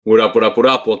What up, what up, what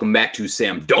up? Welcome back to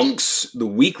Sam Dunks, the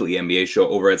weekly NBA show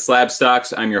over at Slab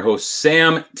Stocks. I'm your host,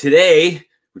 Sam. Today,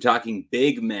 we're talking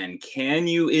big men. Can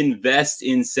you invest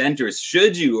in centers?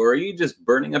 Should you, or are you just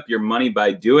burning up your money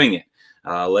by doing it?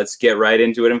 Let's get right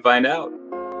into it and find out.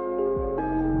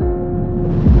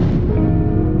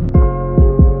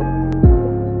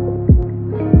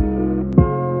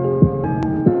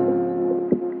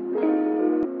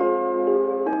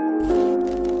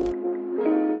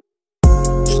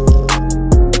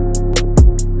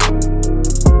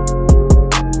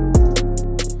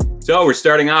 So we're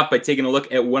starting off by taking a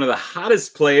look at one of the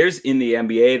hottest players in the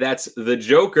NBA. That's the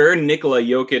Joker, Nikola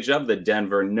Jokic of the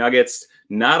Denver Nuggets.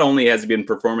 Not only has he been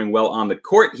performing well on the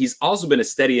court, he's also been a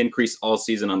steady increase all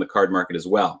season on the card market as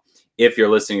well. If you're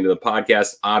listening to the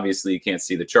podcast, obviously you can't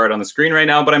see the chart on the screen right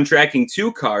now, but I'm tracking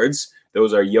two cards.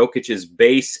 Those are Jokic's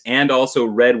base and also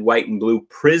red, white, and blue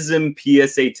Prism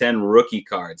PSA 10 rookie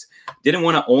cards. Didn't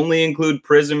want to only include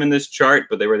Prism in this chart,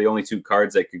 but they were the only two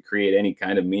cards that could create any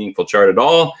kind of meaningful chart at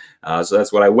all. So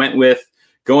that's what I went with.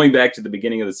 Going back to the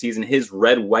beginning of the season, his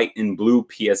red, white, and blue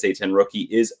PSA 10 rookie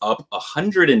is up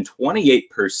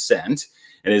 128%,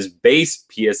 and his base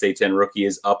PSA 10 rookie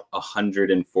is up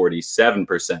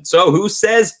 147%. So who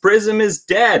says Prism is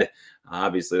dead?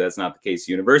 Obviously, that's not the case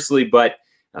universally, but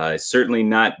certainly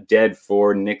not dead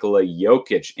for Nikola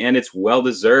Jokic, and it's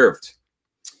well-deserved.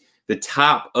 The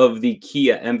top of the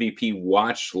Kia MVP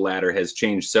watch ladder has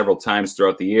changed several times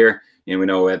throughout the year. And we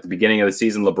know at the beginning of the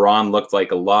season, LeBron looked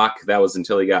like a lock. That was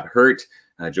until he got hurt.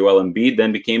 Joel Embiid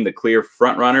then became the clear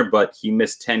frontrunner, but he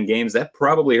missed 10 games. That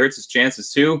probably hurts his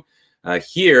chances too.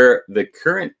 Here, the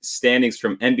current standings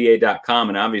from NBA.com,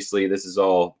 and obviously this is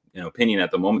all opinion at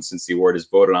the moment since the award is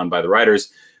voted on by the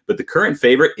writers, but the current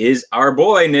favorite is our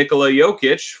boy, Nikola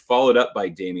Jokic, followed up by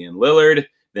Damian Lillard,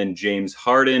 then James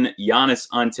Harden, Giannis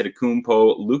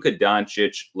Antetokounmpo, Luka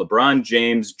Doncic, LeBron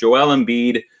James, Joel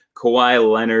Embiid,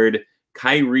 Kawhi Leonard,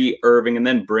 Kyrie Irving, and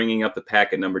then bringing up the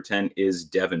pack at number 10 is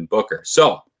Devin Booker.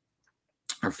 So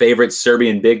our favorite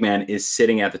Serbian big man is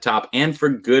sitting at the top, and for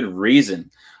good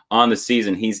reason. On the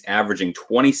season, he's averaging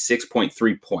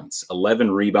 26.3 points,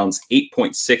 11 rebounds,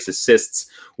 8.6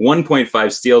 assists,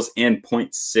 1.5 steals, and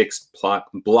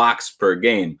 0.6 blocks per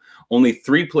game. Only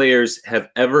 3 players have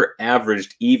ever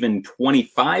averaged even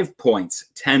 25 points,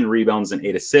 10 rebounds, and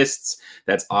 8 assists.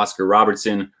 That's Oscar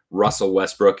Robertson, Russell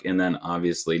Westbrook, and then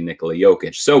obviously Nikola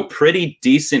Jokic. So pretty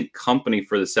decent company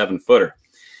for the 7-footer.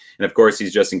 And of course,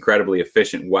 he's just incredibly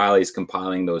efficient while he's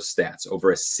compiling those stats.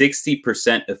 Over a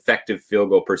 60% effective field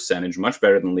goal percentage, much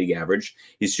better than league average.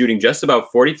 He's shooting just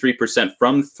about 43%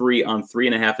 from 3 on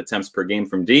 3.5 attempts per game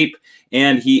from deep.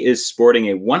 And he is sporting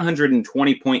a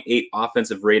 120.8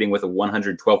 offensive rating with a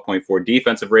 112.4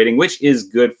 defensive rating, which is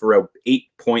good for a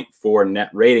 8.4 net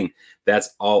rating.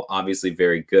 That's all obviously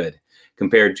very good.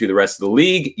 Compared to the rest of the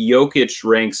league, Jokic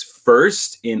ranks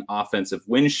first in offensive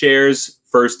win shares,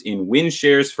 first in win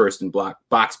shares, first in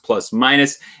box plus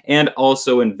minus, and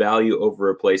also in value over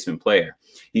replacement player.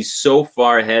 He's so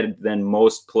far ahead than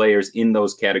most players in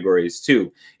those categories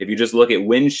too. If you just look at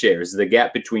win shares, the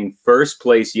gap between first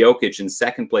place Jokic and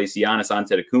second place Giannis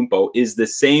Antetokounmpo is the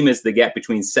same as the gap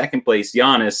between second place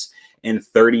Giannis and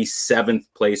 37th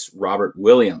place Robert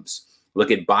Williams. Look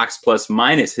at box plus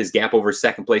minus. His gap over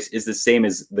second place is the same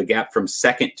as the gap from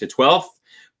second to 12th.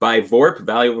 By VORP,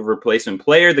 value of replacement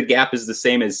player, the gap is the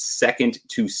same as second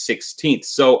to 16th.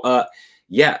 So,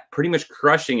 yeah, pretty much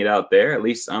crushing it out there, at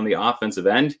least on the offensive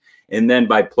end. And then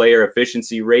by player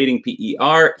efficiency rating,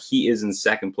 PER, he is in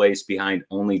second place behind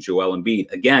only Joel Embiid.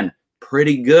 Again,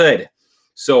 pretty good.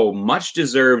 So much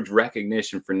deserved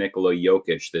recognition for Nikola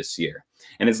Jokic this year.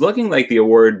 And it's looking like the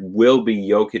award will be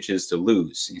Jokic's to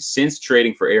lose. Since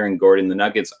trading for Aaron Gordon, the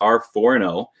Nuggets are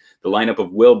 4-0. The lineup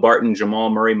of Will Barton, Jamal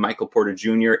Murray, Michael Porter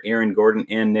Jr., Aaron Gordon,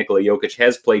 and Nikola Jokic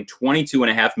has played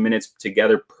 22.5 minutes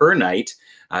together per night.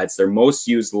 It's their most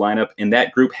used lineup, and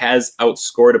that group has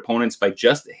outscored opponents by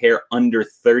just a hair under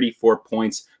 34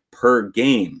 points per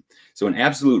game. So an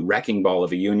absolute wrecking ball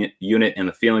of a unit, and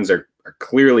the feelings are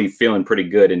clearly feeling pretty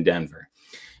good in Denver.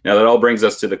 Now, that all brings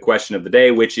us to the question of the day,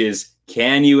 which is,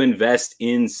 can you invest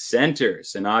in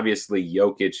centers? And obviously,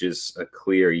 Jokic is a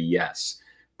clear yes.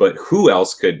 But who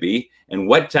else could be? And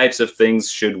what types of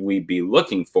things should we be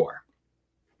looking for?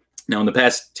 Now, in the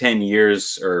past 10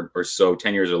 years or so,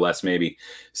 10 years or less maybe,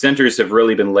 centers have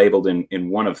really been labeled in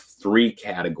one of 3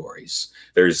 categories.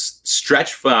 There's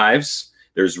stretch fives,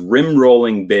 there's rim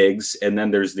rolling bigs, and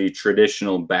then there's the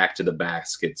traditional back to the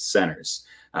basket centers.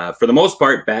 For the most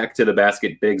part, back to the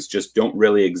basket bigs just don't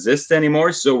really exist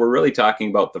anymore. So we're really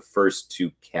talking about the first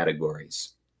 2 categories.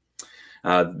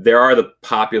 There are the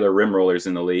popular rim rollers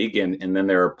in the league, and then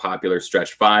there are popular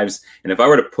stretch fives. And if I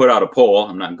were to put out a poll,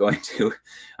 I'm not going to,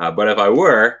 but if I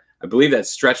were, I believe that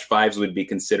stretch fives would be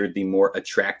considered the more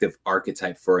attractive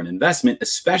archetype for an investment,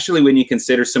 especially when you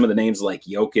consider some of the names like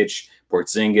Jokic,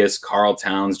 Porzingis, Karl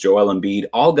Towns, Joel Embiid,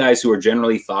 all guys who are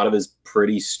generally thought of as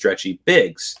pretty stretchy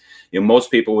bigs.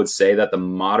 Most people would say that the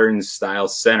modern style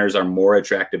centers are more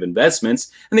attractive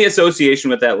investments, and the association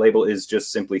with that label is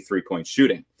just simply three-point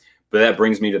shooting. But that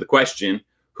brings me to the question,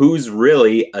 who's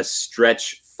really a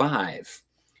stretch five?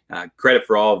 Credit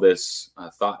for all of this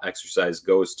thought exercise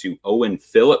goes to Owen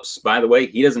Phillips, by the way.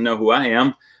 He doesn't know who I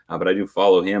am, but I do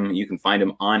follow him. You can find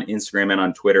him on Instagram and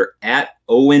on Twitter at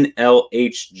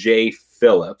OwenLHJ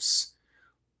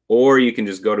or you can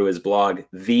just go to his blog,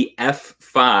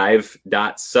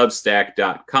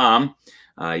 thef5.substack.com.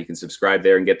 You can subscribe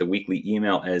there and get the weekly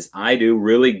email as I do.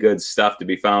 Really good stuff to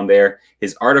be found there.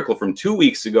 His article from 2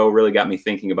 weeks ago really got me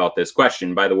thinking about this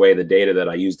question. By the way, the data that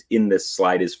I used in this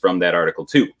slide is from that article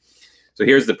too. So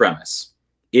here's the premise.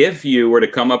 If you were to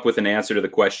come up with an answer to the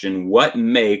question, what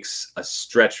makes a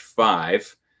stretch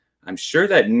five? I'm sure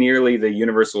that nearly the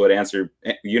universal answer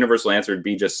would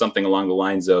be just something along the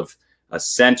lines of a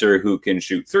center who can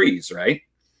shoot threes, right?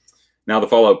 Now, the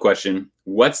follow-up question,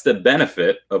 what's the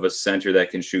benefit of a center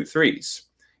that can shoot threes?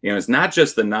 It's not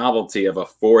just the novelty of a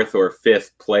fourth or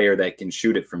fifth player that can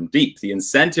shoot it from deep. The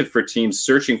incentive for teams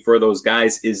searching for those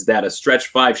guys is that a stretch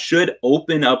five should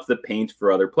open up the paint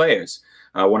for other players.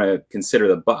 I want to consider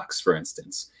the Bucks, for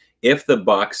instance. If the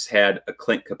Bucks had a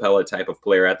Clint Capella type of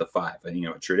player at the five, and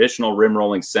a traditional rim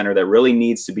rolling center that really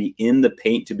needs to be in the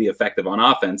paint to be effective on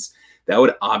offense, that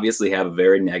would obviously have a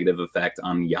very negative effect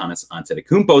on Giannis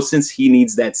Antetokounmpo since he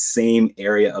needs that same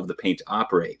area of the paint to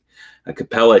operate.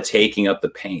 Capella taking up the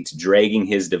paint, dragging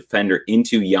his defender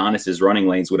into Giannis's running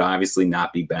lanes would obviously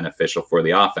not be beneficial for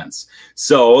the offense.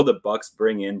 So the Bucks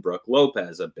bring in Brook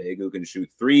Lopez, a big who can shoot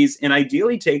threes and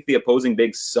ideally take the opposing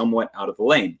big somewhat out of the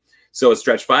lane. So a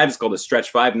stretch five is called a stretch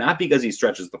five, not because he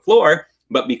stretches the floor,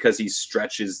 but because he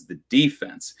stretches the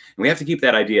defense. And we have to keep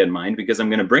that idea in mind because I'm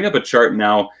going to bring up a chart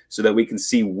now so that we can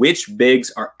see which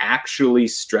bigs are actually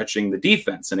stretching the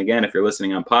defense. And again, if you're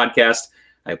listening on podcast,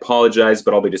 I apologize,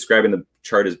 but I'll be describing the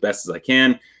chart as best as I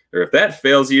can. Or if that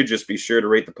fails you, just be sure to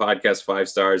rate the podcast 5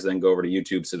 stars, then go over to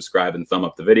YouTube, subscribe, and thumb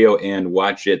up the video and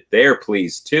watch it there,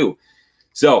 please, too.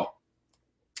 So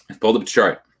I've pulled up a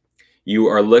chart. You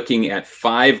are looking at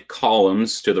 5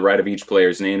 columns to the right of each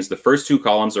player's names. The first 2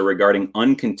 columns are regarding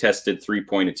uncontested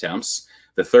three-point attempts.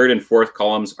 The third and fourth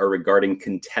columns are regarding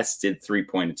contested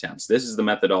three-point attempts. This is the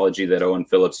methodology that Owen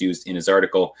Phillips used in his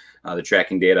article. The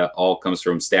tracking data all comes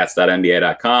from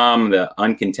stats.nba.com. The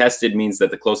uncontested means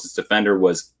that the closest defender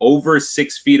was over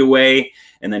 6 feet away,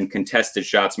 and then contested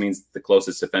shots means the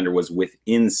closest defender was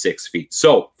within 6 feet.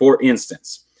 So, for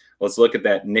instance, let's look at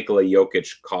that Nikola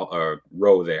Jokic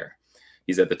row there.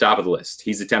 He's at the top of the list.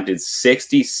 He's attempted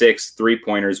 66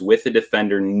 three-pointers with a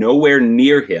defender nowhere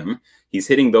near him. He's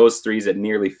hitting those threes at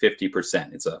nearly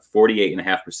 50%. It's a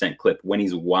 48.5% clip when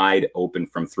he's wide open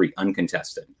from three,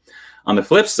 uncontested. On the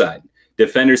flip side,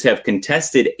 defenders have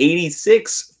contested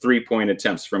 86 three-point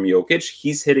attempts from Jokic.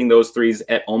 He's hitting those threes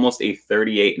at almost a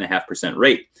 38.5%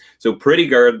 rate. So pretty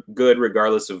good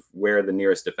regardless of where the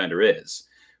nearest defender is.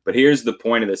 But here's the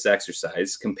point of this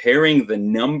exercise. Comparing the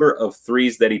number of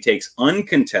threes that he takes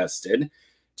uncontested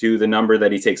to the number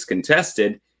that he takes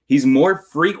contested, he's more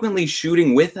frequently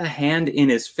shooting with a hand in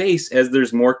his face as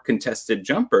there's more contested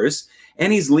jumpers.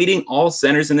 And he's leading all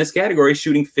centers in this category,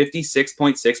 shooting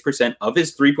 56.6% of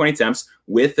his three-point attempts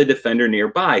with the defender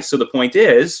nearby. So the point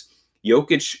is,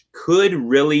 Jokic could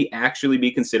really actually be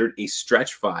considered a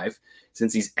stretch five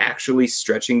since he's actually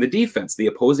stretching the defense. The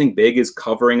opposing big is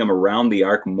covering him around the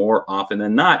arc more often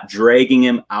than not, dragging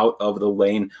him out of the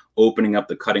lane, opening up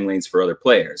the cutting lanes for other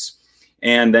players.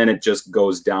 And then it just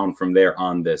goes down from there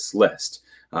on this list.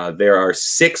 There are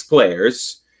 6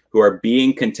 players who are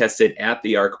being contested at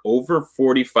the arc over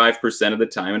 45% of the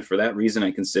time, and for that reason,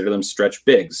 I consider them stretch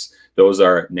bigs. Those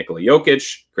are Nikola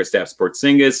Jokic, Kristaps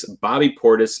Porzingis, Bobby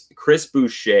Portis, Chris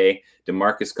Boucher,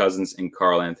 DeMarcus Cousins, and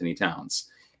Karl Anthony Towns.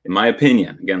 In my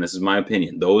opinion, again, this is my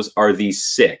opinion, those are the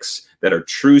 6 that are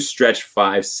true stretch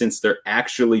fives since they're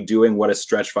actually doing what a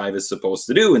stretch five is supposed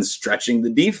to do and stretching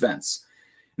the defense.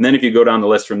 And then if you go down the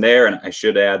list from there, and I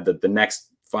should add that the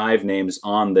next 5 names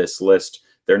on this list,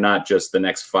 they're not just the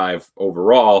next 5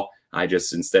 overall. I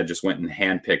instead went and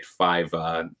handpicked 5,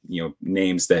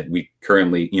 names that we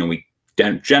currently, we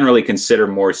generally consider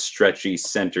more stretchy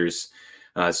centers.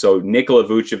 So Nikola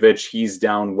Vucevic, he's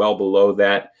down well below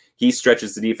that. He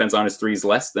stretches the defense on his threes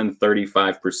less than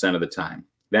 35% of the time.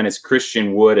 Then it's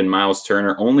Christian Wood and Miles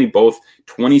Turner, only both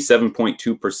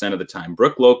 27.2% of the time.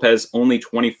 Brook Lopez, only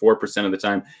 24% of the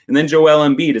time. And then Joel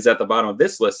Embiid is at the bottom of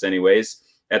this list anyways.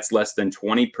 That's less than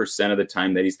 20% of the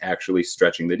time that he's actually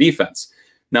stretching the defense.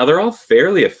 Now, they're all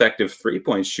fairly effective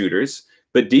three-point shooters,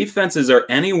 but defenses are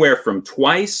anywhere from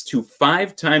twice to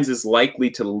 5 times as likely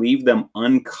to leave them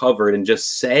uncovered and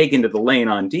just sag into the lane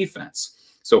on defense.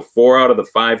 So 4 out of the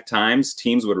 5 times,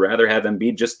 teams would rather have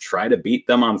Embiid just try to beat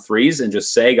them on threes and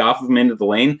just sag off of them into the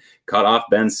lane, cut off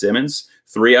Ben Simmons.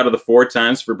 3 out of the 4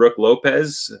 times for Brook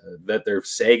Lopez that they're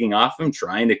sagging off him,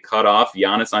 trying to cut off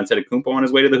Giannis Antetokounmpo on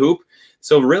his way to the hoop.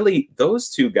 So really, those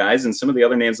 2 guys and some of the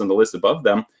other names on the list above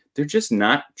them, they're just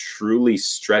not truly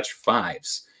stretch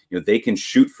fives. They can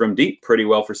shoot from deep pretty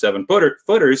well for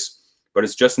 7-footers, but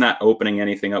it's just not opening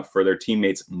anything up for their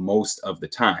teammates most of the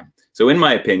time. So in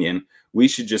my opinion, we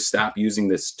should just stop using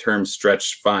this term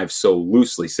stretch five so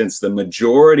loosely, since the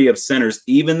majority of centers,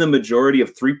 even the majority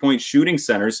of three-point shooting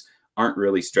centers, aren't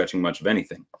really stretching much of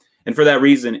anything. And for that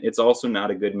reason, it's also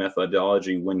not a good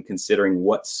methodology when considering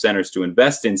what centers to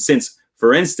invest in, since,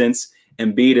 for instance,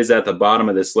 Embiid is at the bottom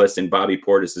of this list and Bobby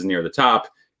Portis is near the top.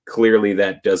 Clearly,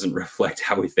 that doesn't reflect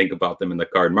how we think about them in the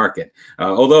card market.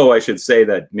 Although I should say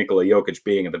that Nikola Jokic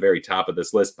being at the very top of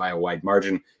this list by a wide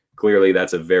margin, clearly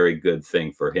that's a very good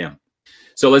thing for him.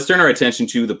 So let's turn our attention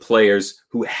to the players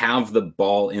who have the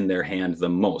ball in their hand the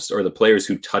most, or the players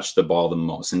who touch the ball the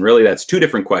most. And really, that's 2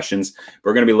 different questions.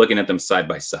 We're going to be looking at them side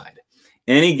by side.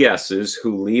 Any guesses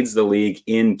who leads the league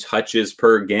in touches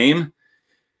per game?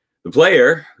 The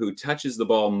player who touches the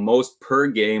ball most per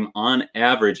game on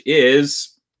average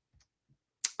is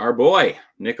our boy,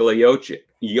 Nikola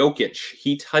Jokic.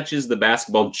 He touches the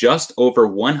basketball just over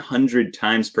 100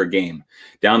 times per game.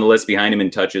 Down the list behind him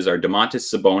in touches are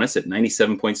Domantas Sabonis at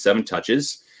 97.7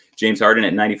 touches, James Harden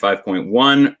at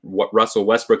 95.1, Russell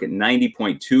Westbrook at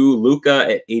 90.2, Luka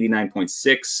at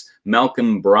 89.6,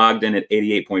 Malcolm Brogdon at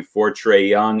 88.4, Trae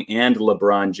Young and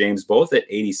LeBron James both at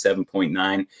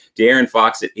 87.9, De'Aaron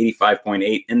Fox at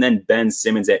 85.8, and then Ben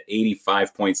Simmons at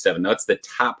 85.7. That's the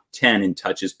top 10 in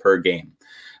touches per game.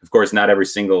 Of course, not every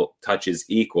single touch is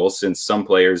equal, since some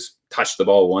players touch the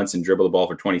ball once and dribble the ball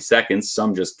for 20 seconds.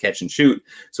 Some just catch and shoot.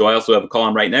 So I also have a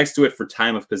column right next to it for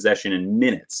time of possession and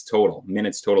minutes total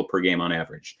per game on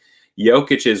average.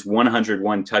 Jokic's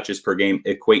 101 touches per game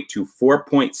equate to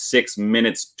 4.6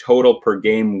 minutes total per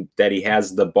game that he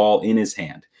has the ball in his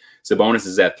hand. Sabonis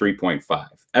is at 3.5.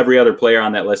 Every other player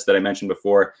on that list that I mentioned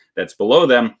before that's below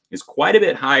them is quite a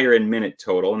bit higher in minute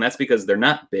total, and that's because they're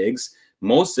not bigs.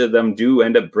 Most of them do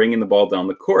end up bringing the ball down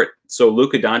the court. So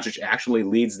Luka Doncic actually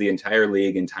leads the entire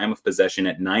league in time of possession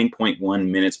at 9.1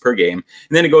 minutes per game.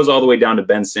 And then it goes all the way down to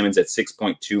Ben Simmons at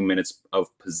 6.2 minutes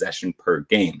of possession per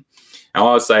game. Now,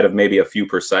 outside of maybe a few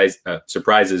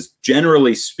surprises,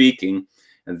 generally speaking,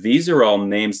 these are all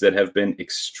names that have been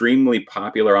extremely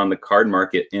popular on the card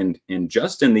market and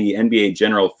just in the NBA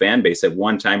general fan base at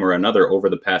one time or another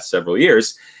over the past several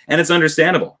years. And it's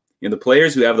understandable. The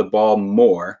players who have the ball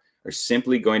more are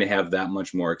simply going to have that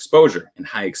much more exposure. And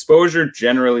high exposure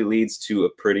generally leads to a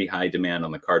pretty high demand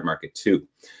on the card market too.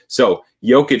 So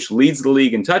Jokic leads the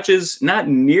league in touches, not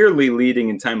nearly leading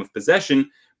in time of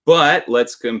possession, but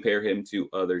let's compare him to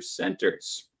other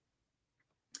centers.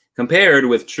 Compared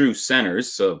with true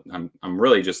centers, so I'm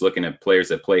really just looking at players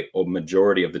that play a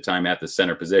majority of the time at the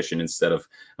center position instead of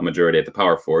a majority at the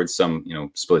power forward. Some,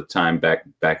 split time back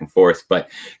and forth. But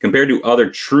compared to other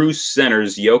true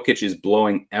centers, Jokic is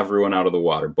blowing everyone out of the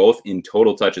water, both in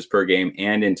total touches per game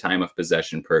and in time of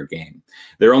possession per game.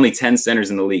 There are only 10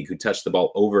 centers in the league who touch the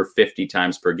ball over 50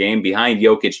 times per game. Behind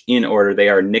Jokic in order, they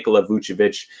are Nikola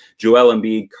Vucevic, Joel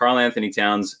Embiid, Karl-Anthony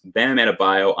Towns, Bam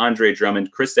Adebayo, Andre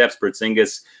Drummond, Kristaps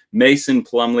Porzingis, Mason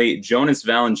Plumlee, Jonas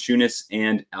Valanciunas,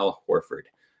 and Al Horford.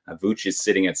 Vooch is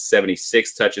sitting at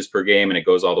 76 touches per game, and it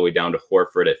goes all the way down to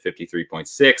Horford at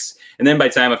 53.6. And then by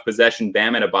time of possession,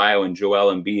 Bam Adebayo and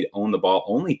Joel Embiid own the ball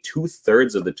only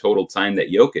 2/3 of the total time that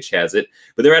Jokic has it,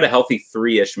 but they're at a healthy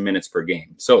 3-ish minutes per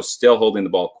game. So still holding the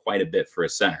ball quite a bit for a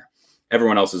center.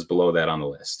 Everyone else is below that on the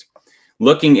list.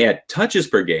 Looking at touches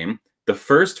per game, the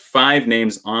first 5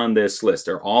 names on this list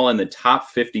are all in the top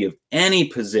 50 of any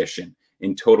position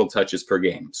in total touches per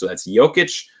game. So that's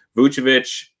Jokic,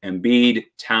 Vucevic, Embiid,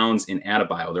 Towns, and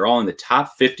Adebayo. They're all in the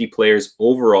top 50 players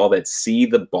overall that see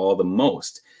the ball the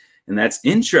most. And that's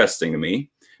interesting to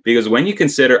me because when you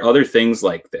consider other things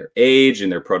like their age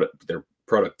and their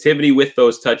productivity with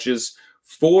those touches,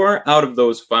 4 out of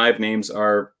those 5 names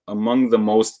are among the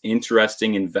most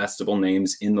interesting investable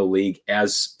names in the league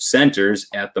as centers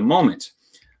at the moment.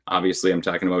 Obviously, I'm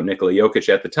talking about Nikola Jokic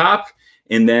at the top,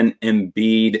 and then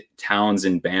Embiid, Towns,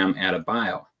 and Bam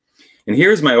Adebayo. And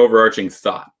here's my overarching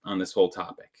thought on this whole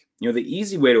topic. The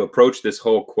easy way to approach this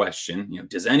whole question,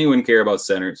 does anyone care about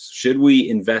centers? Should we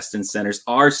invest in centers?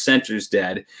 Are centers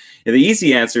dead? And the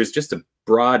easy answer is just to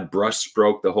broad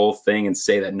brushstroke the whole thing and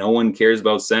say that no one cares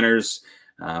about centers.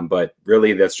 But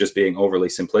really, that's just being overly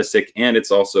simplistic, and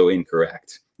it's also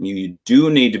incorrect. You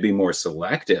do need to be more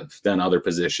selective than other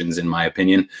positions, in my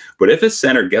opinion. But if a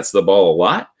center gets the ball a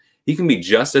lot, he can be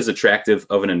just as attractive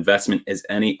of an investment as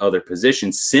any other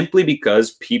position simply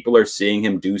because people are seeing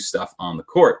him do stuff on the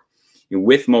court.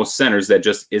 With most centers, that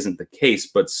just isn't the case.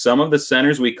 But some of the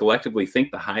centers we collectively think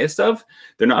the highest of,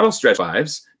 they're not all stretch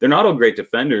fives. They're not all great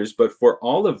defenders, but for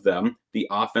all of them, the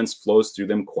offense flows through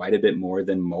them quite a bit more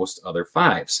than most other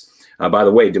fives. By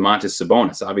the way, Domantas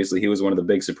Sabonis, obviously he was one of the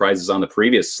big surprises on the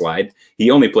previous slide.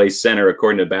 He only plays center,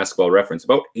 according to Basketball Reference,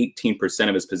 about 18%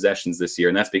 of his possessions this year,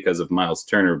 and that's because of Miles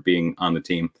Turner being on the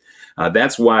team.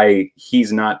 That's why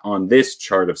he's not on this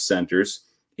chart of centers.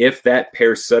 If that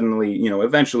pair suddenly,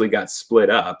 eventually got split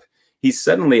up, he's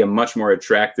suddenly a much more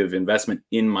attractive investment,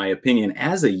 in my opinion,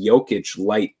 as a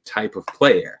Jokic-light type of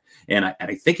player. And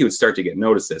I think he would start to get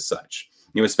noticed as such.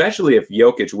 Especially if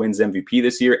Jokic wins MVP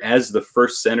this year as the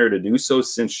first center to do so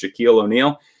since Shaquille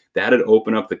O'Neal, that'd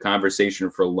open up the conversation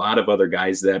for a lot of other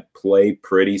guys that play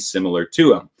pretty similar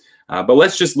to him. But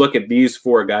let's just look at these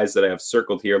four guys that I have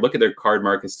circled here. Look at their card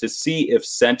markets to see if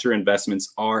center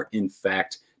investments are, in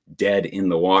fact, dead in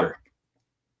the water.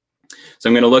 So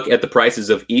I'm going to look at the prices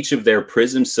of each of their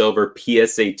Prism Silver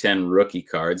PSA 10 rookie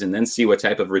cards and then see what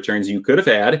type of returns you could have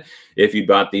had if you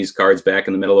bought these cards back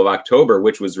in the middle of October,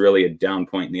 which was really a down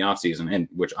point in the offseason, and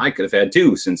which I could have had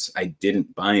too since I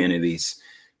didn't buy any of these.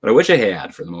 But I wish I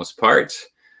had for the most part.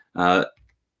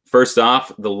 First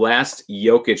off, the last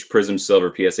Jokic Prism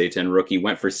Silver PSA 10 rookie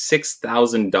went for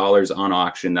 $6,000 on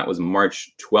auction. That was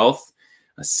March 12th.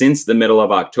 Since the middle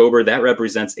of October, that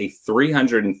represents a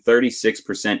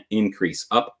 336% increase,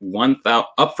 up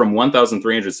from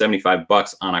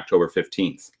 $1,375 on October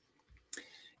 15th.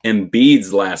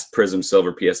 Embiid's last Prism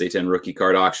Silver PSA 10 rookie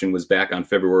card auction was back on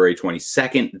February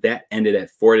 22nd. That ended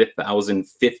at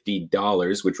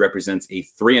 $4,050, which represents a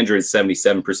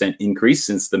 377% increase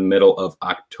since the middle of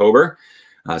October.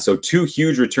 So two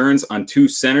huge returns on two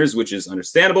centers, which is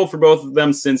understandable for both of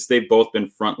them since they've both been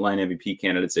frontline MVP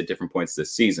candidates at different points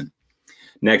this season.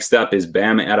 Next up is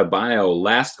Bam Adebayo,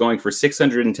 last going for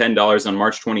 $610 on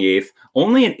March 28th,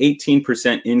 only an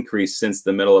 18% increase since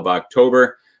the middle of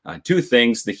October. Two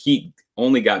things, the Heat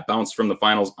only got bounced from the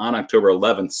finals on October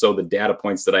 11th, so the data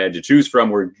points that I had to choose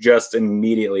from were just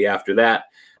immediately after that.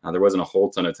 There wasn't a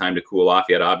whole ton of time to cool off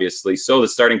yet, obviously. So the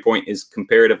starting point is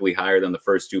comparatively higher than the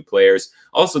first two players.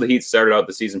 Also, the Heat started out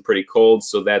the season pretty cold,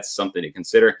 so that's something to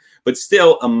consider. But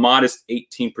still, a modest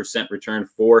 18% return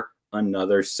for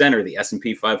another center. The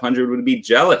S&P 500 would be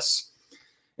jealous.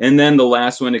 And then the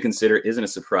last one to consider isn't a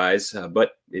surprise,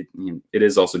 but it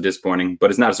is also disappointing,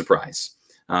 but it's not a surprise.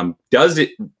 Does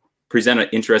it present an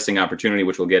interesting opportunity,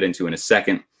 which we'll get into in a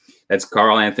second? That's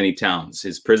Karl-Anthony Towns,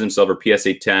 his Prism Silver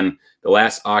PSA 10. The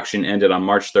last auction ended on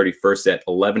March 31st at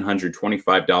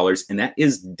 $1,125, and that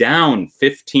is down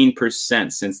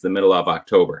 15% since the middle of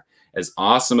October. As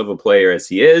awesome of a player as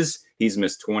he is, he's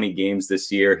missed 20 games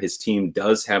this year. His team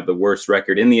does have the worst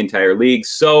record in the entire league,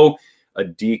 so a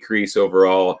decrease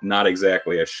overall, not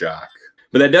exactly a shock.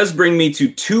 But that does bring me to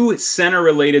two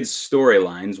center-related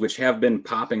storylines, which have been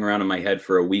popping around in my head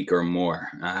for a week or more.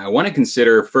 I want to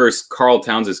consider first Karl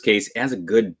Towns' case as a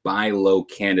good buy low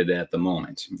candidate at the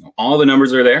moment. All the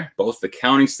numbers are there, both the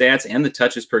counting stats and the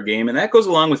touches per game, and that goes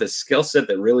along with a skill set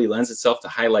that really lends itself to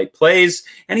highlight plays,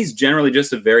 and he's generally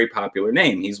just a very popular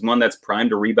name. He's one that's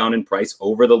primed to rebound in price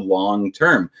over the long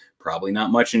term. Probably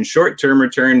not much in short-term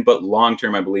return, but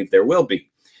long-term I believe there will be.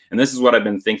 And this is what I've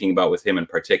been thinking about with him in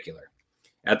particular.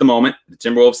 At the moment, the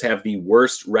Timberwolves have the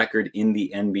worst record in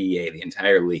the NBA, the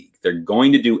entire league. They're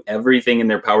going to do everything in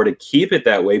their power to keep it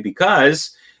that way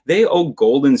because they owe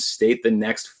Golden State the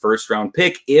next first-round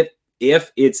pick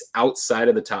if it's outside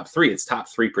of the top three. It's top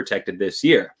three protected this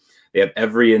year. They have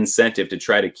every incentive to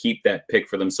try to keep that pick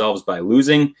for themselves by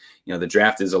losing. The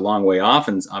draft is a long way off,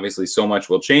 and obviously so much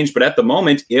will change. But at the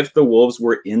moment, if the Wolves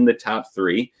were in the top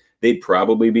three, they'd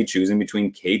probably be choosing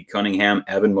between Cade Cunningham,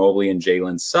 Evan Mobley, and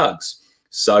Jalen Suggs.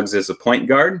 Suggs is a point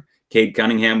guard. Cade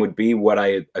Cunningham would be what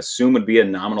I assume would be a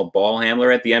nominal ball handler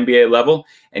at the NBA level.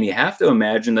 And you have to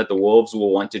imagine that the Wolves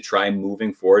will want to try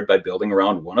moving forward by building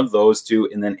around one of those two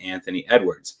and then Anthony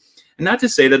Edwards. And not to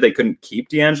say that they couldn't keep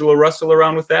D'Angelo Russell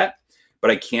around with that,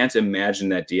 but I can't imagine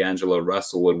that D'Angelo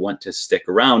Russell would want to stick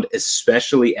around,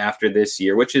 especially after this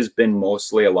year, which has been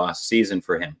mostly a lost season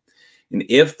for him. And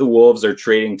if the Wolves are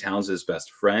trading Towns'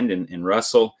 best friend in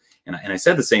Russell, and I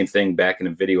said the same thing back in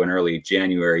a video in early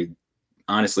January,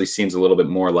 honestly seems a little bit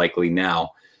more likely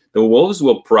now. The Wolves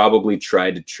will probably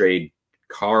try to trade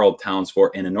Karl Towns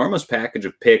for an enormous package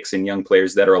of picks and young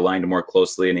players that are aligned more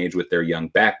closely in age with their young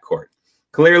backcourt.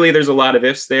 Clearly, there's a lot of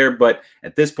ifs there, but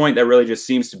at this point, that really just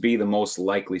seems to be the most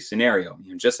likely scenario.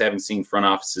 Just having seen front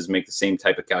offices make the same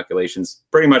type of calculations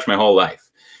pretty much my whole life.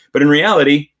 But in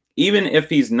reality, even if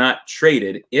he's not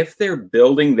traded, if they're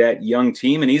building that young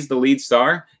team and he's the lead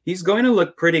star, he's going to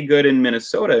look pretty good in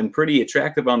Minnesota and pretty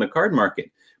attractive on the card market.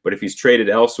 But if he's traded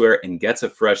elsewhere and gets a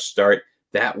fresh start,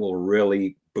 that will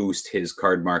really boost his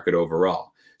card market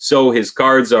overall. So his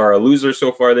cards are a loser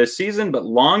so far this season, but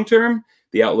long-term,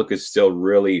 the outlook is still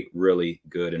really, really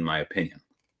good in my opinion.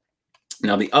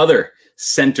 Now, the other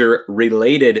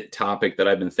center-related topic that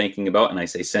I've been thinking about, and I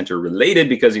say center-related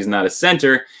because he's not a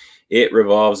center, it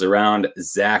revolves around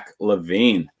Zach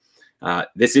LaVine.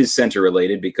 This is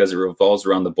center-related because it revolves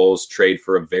around the Bulls' trade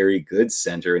for a very good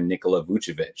center in Nikola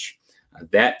Vucevic.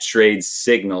 That trade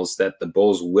signals that the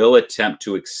Bulls will attempt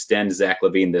to extend Zach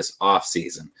LaVine this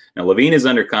offseason. Now, LaVine is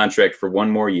under contract for one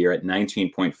more year at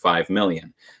 $19.5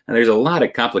 million. And there's a lot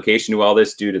of complication to all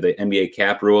this due to the NBA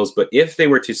cap rules, but if they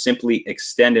were to simply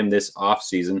extend him this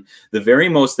offseason, the very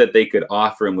most that they could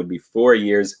offer him would be 4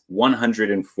 years,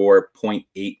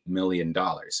 $104.8 million.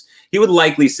 He would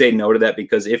likely say no to that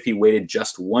because if he waited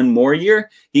just one more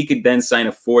year, he could then sign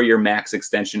a 4-year max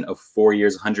extension of 4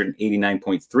 years,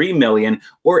 $189.3 million,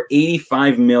 or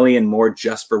 $85 million more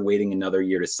just for waiting another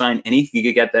year to sign. And he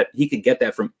could get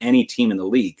that from any team in the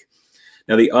league.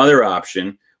 Now, the other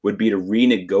option would be to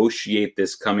renegotiate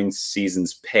this coming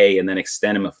season's pay and then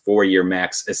extend him a 4-year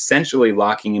max, essentially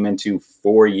locking him into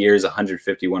 4 years,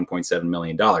 $151.7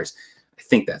 million. I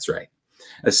think that's right.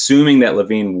 Assuming that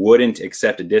LaVine wouldn't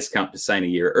accept a discount to sign a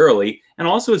year early, and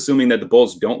also assuming that the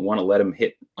Bulls don't want to let him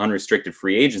hit unrestricted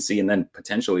free agency and then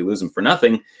potentially lose him for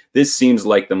nothing, this seems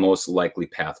like the most likely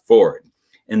path forward.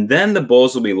 And then the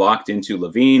Bulls will be locked into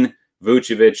LaVine,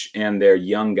 Vucevic, and their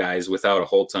young guys without a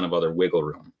whole ton of other wiggle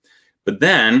room. But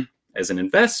then, as an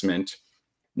investment,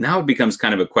 now it becomes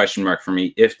kind of a question mark for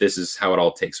me if this is how it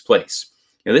all takes place.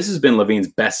 This has been LaVine's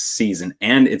best season,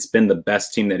 and it's been the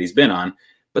best team that he's been on,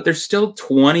 but they're still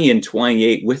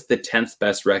 20-28 with the 10th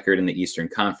best record in the Eastern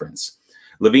Conference.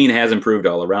 LaVine has improved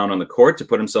all around on the court to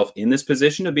put himself in this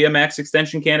position to be a max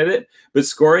extension candidate, but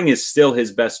scoring is still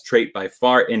his best trait by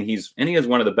far, and he is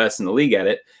one of the best in the league at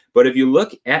it. But if you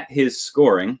look at his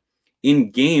scoring,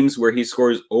 in games where he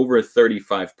scores over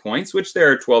 35 points, which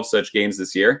there are 12 such games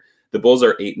this year, the Bulls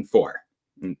are 8-4.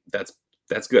 And that's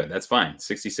good. That's fine.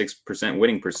 66%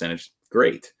 winning percentage.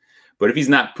 Great. But if he's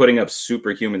not putting up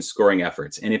superhuman scoring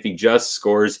efforts, and if he just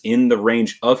scores in the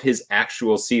range of his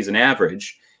actual season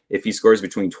average, if he scores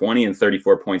between 20 and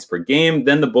 34 points per game,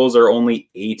 then the Bulls are only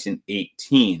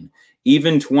 8-18.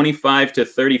 Even 25 to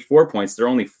 34 points, they're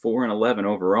only 4-11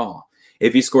 overall.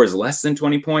 If he scores less than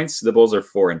 20 points, the Bulls are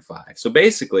 4-5. So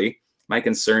basically, my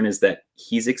concern is that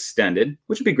he's extended,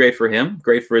 which would be great for him,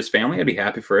 great for his family. I'd be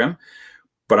happy for him.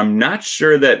 But I'm not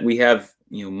sure that we have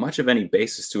much of any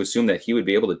basis to assume that he would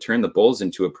be able to turn the Bulls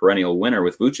into a perennial winner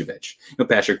with Vucevic.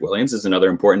 Patrick Williams is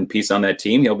another important piece on that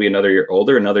team. He'll be another year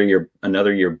older, another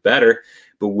year better.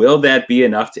 But will that be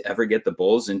enough to ever get the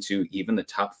Bulls into even the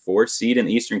top 4 seed in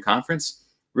the Eastern Conference?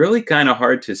 Really kind of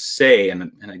hard to say, and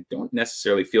I don't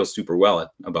necessarily feel super well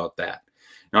about that.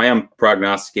 Now, I am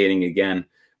prognosticating again,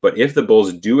 but if the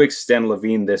Bulls do extend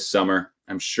LaVine this summer,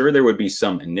 I'm sure there would be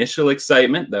some initial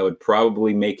excitement that would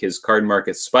probably make his card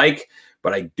market spike,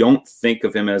 but I don't think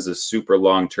of him as a super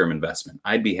long-term investment.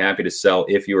 I'd be happy to sell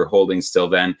if you were holding still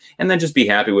then, and then just be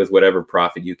happy with whatever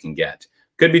profit you can get.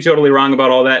 Could be totally wrong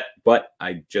about all that, but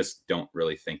I just don't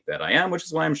really think that I am, which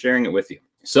is why I'm sharing it with you.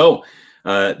 So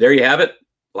there you have it.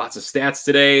 Lots of stats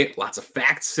today, lots of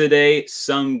facts today,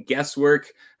 some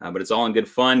guesswork, but it's all in good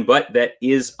fun. But that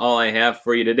is all I have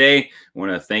for you today. I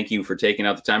want to thank you for taking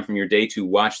out the time from your day to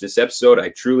watch this episode. I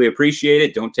truly appreciate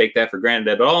it. Don't take that for granted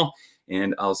at all.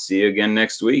 And I'll see you again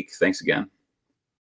next week. Thanks again.